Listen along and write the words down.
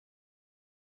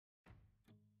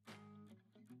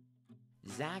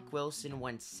Zach Wilson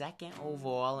went second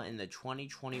overall in the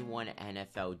 2021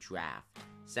 NFL Draft.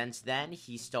 Since then,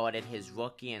 he started his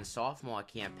rookie and sophomore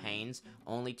campaigns,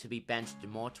 only to be benched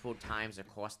multiple times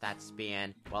across that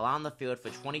span. While on the field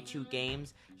for 22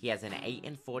 games, he has an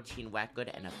 8-14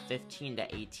 record and a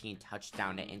 15-18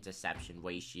 touchdown to interception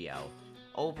ratio.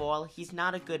 Overall, he's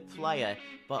not a good player,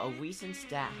 but a recent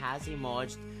stat has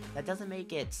emerged that doesn't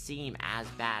make it seem as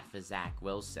bad for Zach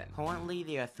Wilson. Currently,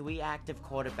 there are 3 active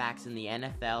quarterbacks in the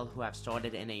NFL who have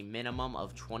started in a minimum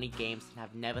of 20 games and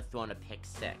have never thrown a pick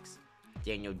six.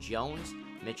 Daniel Jones,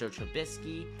 Mitchell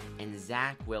Trubisky, and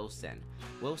Zach Wilson.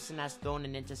 Wilson has thrown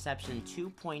an interception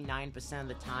 2.9% of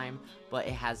the time, but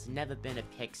it has never been a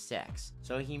pick six.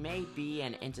 So he may be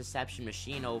an interception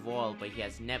machine overall, but he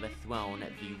has never thrown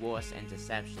the worst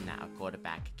interception that a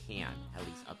quarterback can, at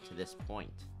least up to this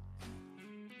point.